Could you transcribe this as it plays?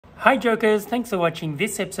Hi Jokers, thanks for watching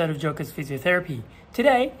this episode of Jokers Physiotherapy.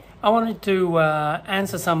 Today I wanted to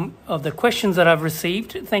answer some of the questions that I've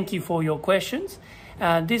received. Thank you for your questions.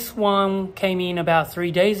 This one came in about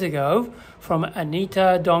 3 days ago from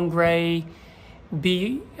Anita Dongray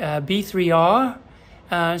B3R.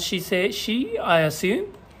 I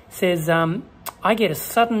assume, says, I get a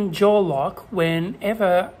sudden jaw lock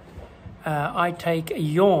whenever I take a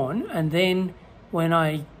yawn, and then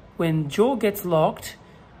when jaw gets locked,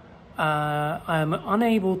 I'm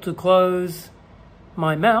unable to close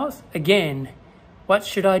my mouth again. What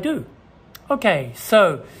should I do? Okay,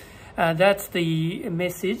 so that's the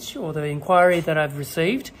message or the inquiry that I've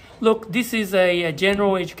received. Look, this is a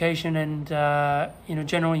general education and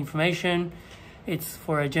general information. It's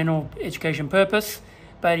for a general education purpose,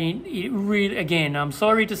 but it really, again, I'm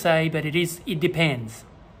sorry to say, but it depends.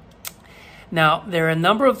 Now, there are a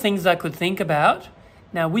number of things I could think about.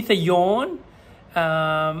 Now, with a yawn,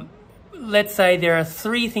 let's say there are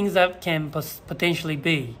 3 things that can potentially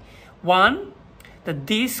be. 1, the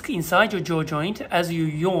disc inside your jaw joint as you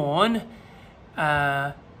yawn,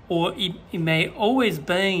 or it may always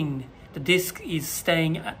be the disc is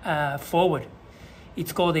staying forward.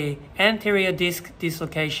 It's called the anterior disc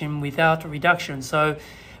dislocation without reduction. So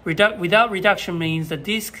without reduction means the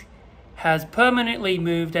disc has permanently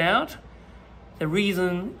moved out. The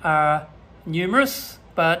reasons are numerous,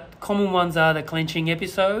 but common ones are the clenching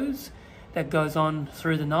episodes that goes on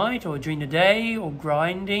through the night or during the day, or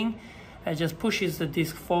grinding. It just pushes the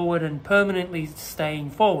disc forward and permanently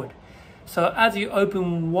staying forward. So as you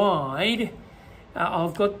open wide,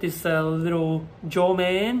 I've got this little jaw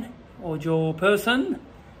man or jaw person,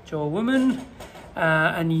 jaw woman,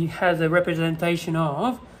 and he has a representation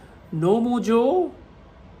of normal jaw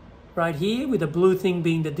right here, with the blue thing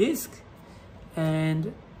being the disc,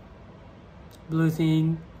 and blue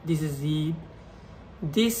thing, this is the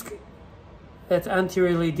disc that's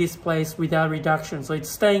anteriorly displaced without reduction. So it's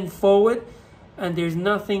staying forward, and there's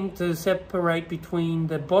nothing to separate between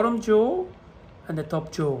the bottom jaw and the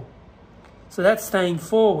top jaw. So that's staying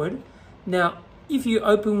forward. Now, if you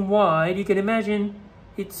open wide, you can imagine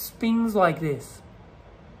it spins like this.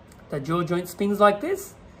 The jaw joint spins like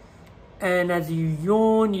this. And as you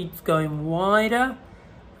yawn, it's going wider,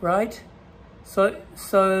 right?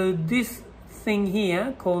 So this thing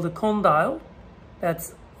here called the condyle,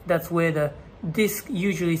 that's where the disc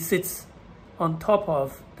usually sits on top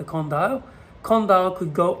of the condyle. Condyle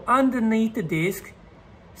could go underneath the disc.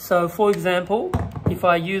 So for example, if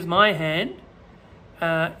I use my hand,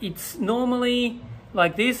 it's normally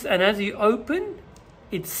like this, and as you open,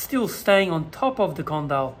 it's still staying on top of the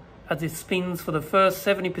condyle as it spins for the first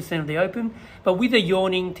 70% of the open. But with the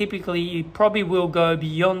yawning, typically it probably will go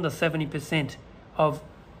beyond the 70% of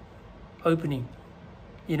opening,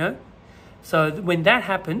 So when that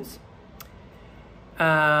happens,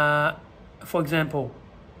 for example,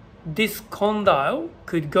 this condyle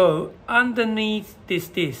could go underneath this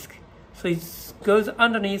disc. So it goes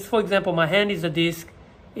underneath. For example, my hand is a disc.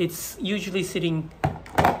 It's usually sitting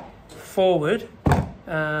forward.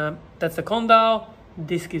 That's the condyle.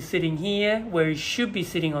 Disc is sitting here where it should be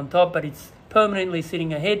sitting on top, but it's permanently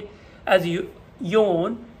sitting ahead. As you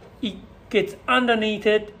yawn, it gets underneath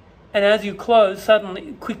it, and as you close,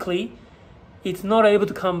 suddenly, quickly, it's not able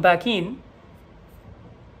to come back in,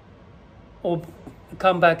 or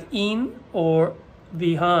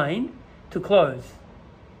behind to close.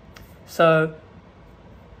 So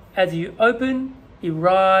as you open, it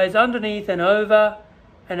rises underneath and over,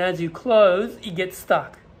 and as you close, it gets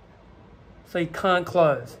stuck. So you can't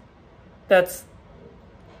close. That's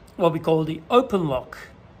what we call the open lock.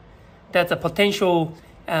 That's a potential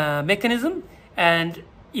mechanism, and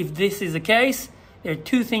if this is the case, there are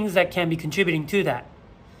 2 things that can be contributing to that.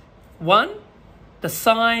 1, the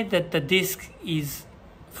side that the disc is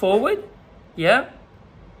forward, it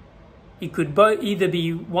could either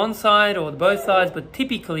be one side or both sides, but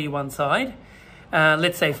typically one side.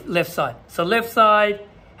 Let's say left side. So left side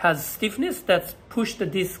has stiffness that's pushed the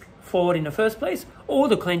disc forward in the first place, or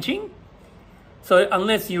the clenching. So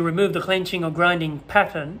unless you remove the clenching or grinding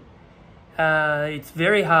pattern, it's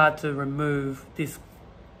very hard to remove this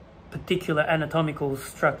particular anatomical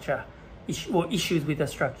structure or issues with the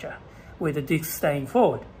structure where the disc staying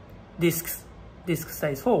forward. Disc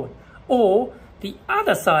stays forward. Or the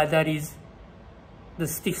other side, that is the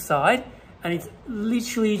stiff side, and it's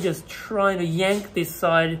literally just trying to yank this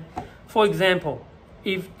side. For example,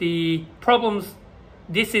 if the problems,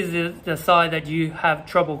 this is the side that you have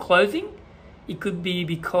trouble closing, it could be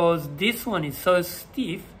because this one is so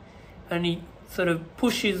stiff and it sort of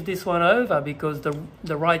pushes this one over because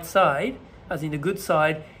the right side, as in the good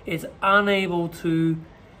side, is unable to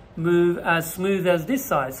move as smooth as this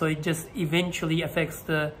side. So it just eventually affects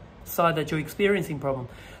the side that you're experiencing problem.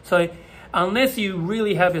 So unless you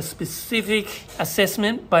really have a specific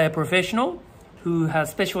assessment by a professional who has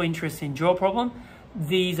special interest in jaw problem,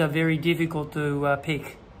 these are very difficult to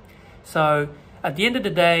pick. So at the end of the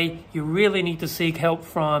day, you really need to seek help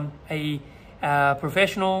from a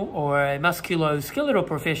professional or a musculoskeletal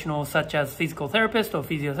professional such as physical therapist or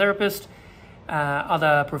physiotherapist,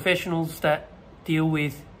 other professionals that deal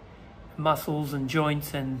with muscles and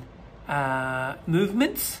joints and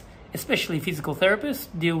movements, especially physical therapists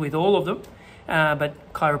deal with all of them,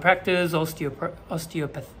 but chiropractors,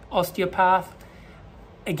 osteopath.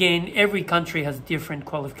 Again, every country has different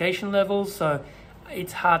qualification levels, so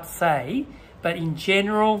it's hard to say, but in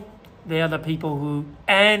general, they are the people who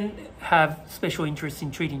have special interest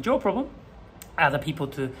in treating jaw problem, are the people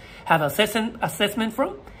to have assessment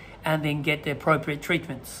from, and then get the appropriate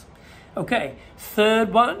treatments. Okay,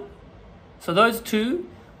 third one. So those two,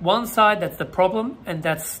 one side that's the problem and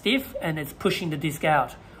that's stiff and it's pushing the disc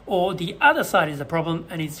out, or the other side is the problem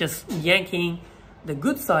and it's just yanking the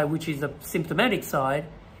good side, which is the symptomatic side,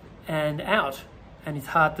 and out, and it's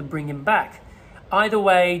hard to bring him back. Either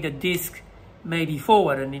way, the disc may be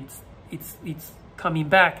forward and it's coming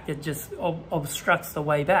back, that just obstructs the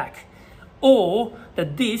way back. Or the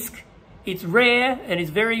disc, it's rare, and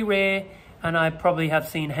it's very rare, and I probably have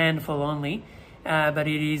seen handful only, but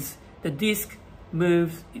it is, the disc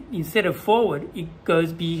moves, instead of forward, it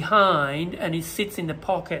goes behind and it sits in the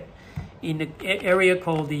pocket in the area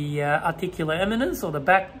called the articular eminence, or the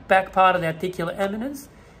back part of the articular eminence.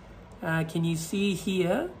 Can you see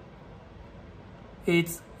here?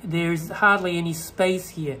 There's hardly any space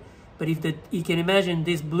here, but if you can imagine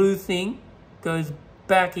this blue thing goes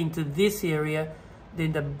back into this area,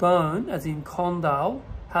 then the bone, as in condyle,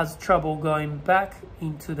 has trouble going back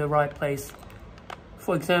into the right place.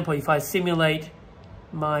 For example, if I simulate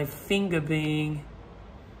my finger being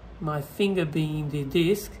the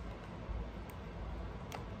disc,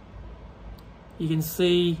 you can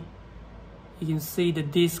see the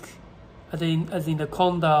disc, as in the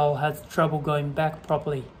condyle, has trouble going back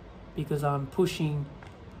properly because I'm pushing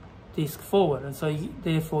disc forward, and so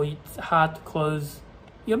therefore it's hard to close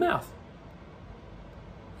your mouth.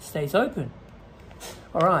 It stays open.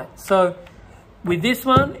 All right, so with this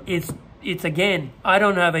one, it's again, I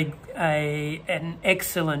don't have an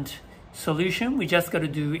excellent solution. We just got to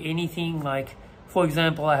do anything. Like, for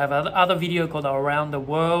example, I have other video called Around the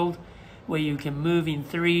World, where you can move in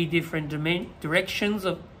 3 different directions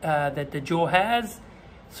of that the jaw has,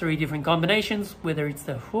 3 different combinations, whether it's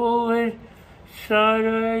the forward,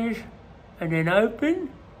 sideways, and then open,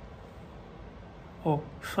 or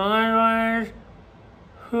sideways,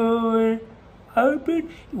 forward, open,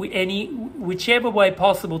 whichever way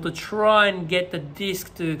possible, to try and get the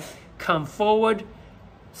disc to come forward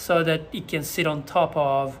so that it can sit on top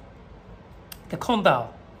of the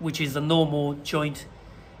condyle, which is the normal joint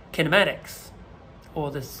kinematics, or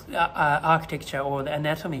the architecture, or the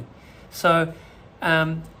anatomy. So,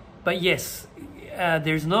 but yes,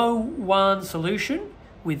 there's no one solution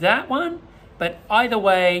with that one, but either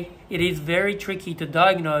way, it is very tricky to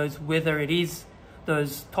diagnose whether it is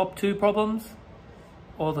those top 2 problems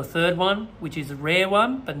or the third one, which is a rare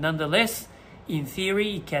one, but nonetheless, in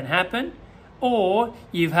theory, it can happen. Or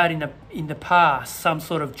you've had in the past some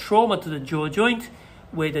sort of trauma to the jaw joint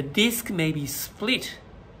where the disc may be split.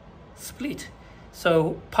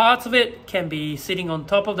 So parts of it can be sitting on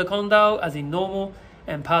top of the condyle, as in normal,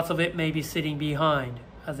 and parts of it may be sitting behind,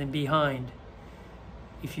 as in behind,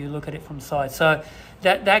 if you look at it from side. So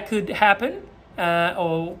that could happen,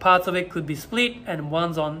 or parts of it could be split and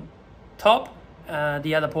one's on top,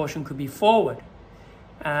 the other portion could be forward.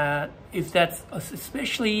 If that's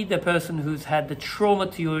especially the person who's had the trauma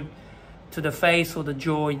to the face or the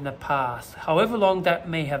jaw in the past, however long that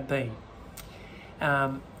may have been.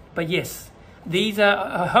 But yes, these are,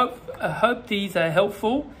 I hope these are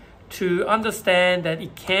helpful to understand that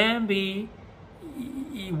it can be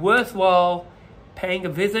worthwhile paying a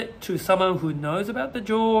visit to someone who knows about the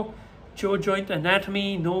jaw joint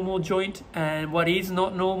anatomy, normal joint, and what is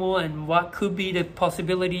not normal, and what could be the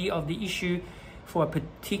possibility of the issue for a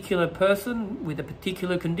particular person with a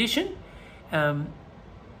particular condition,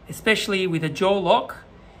 especially with a jaw lock.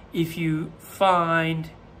 If you find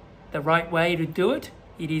the right way to do it,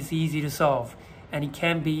 it is easy to solve, and it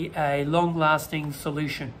can be a long-lasting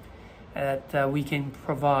solution that we can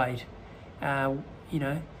provide.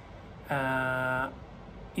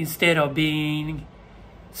 Instead of being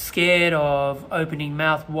scared of opening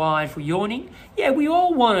mouth wide for yawning. Yeah, we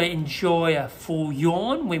all want to enjoy a full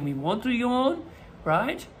yawn when we want to yawn,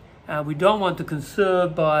 right? We don't want to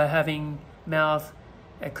conserve by having mouth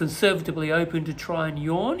conservatively open to try and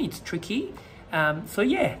yawn. It's tricky. So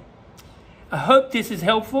yeah, I hope this is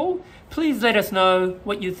helpful. Please let us know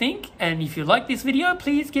what you think, and if you like this video,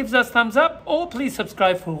 please give us thumbs up, or please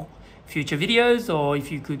subscribe for future videos. Or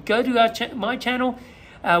if you could go to my channel,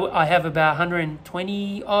 I have about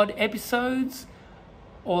 120 odd episodes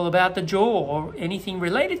all about the jaw, or anything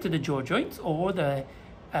related to the jaw joints, or the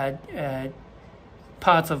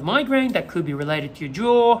parts of migraine that could be related to your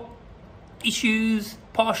jaw, issues,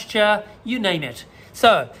 posture, you name it.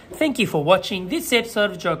 So, thank you for watching this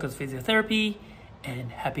episode of Joker's Physiotherapy,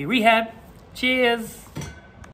 and happy rehab. Cheers!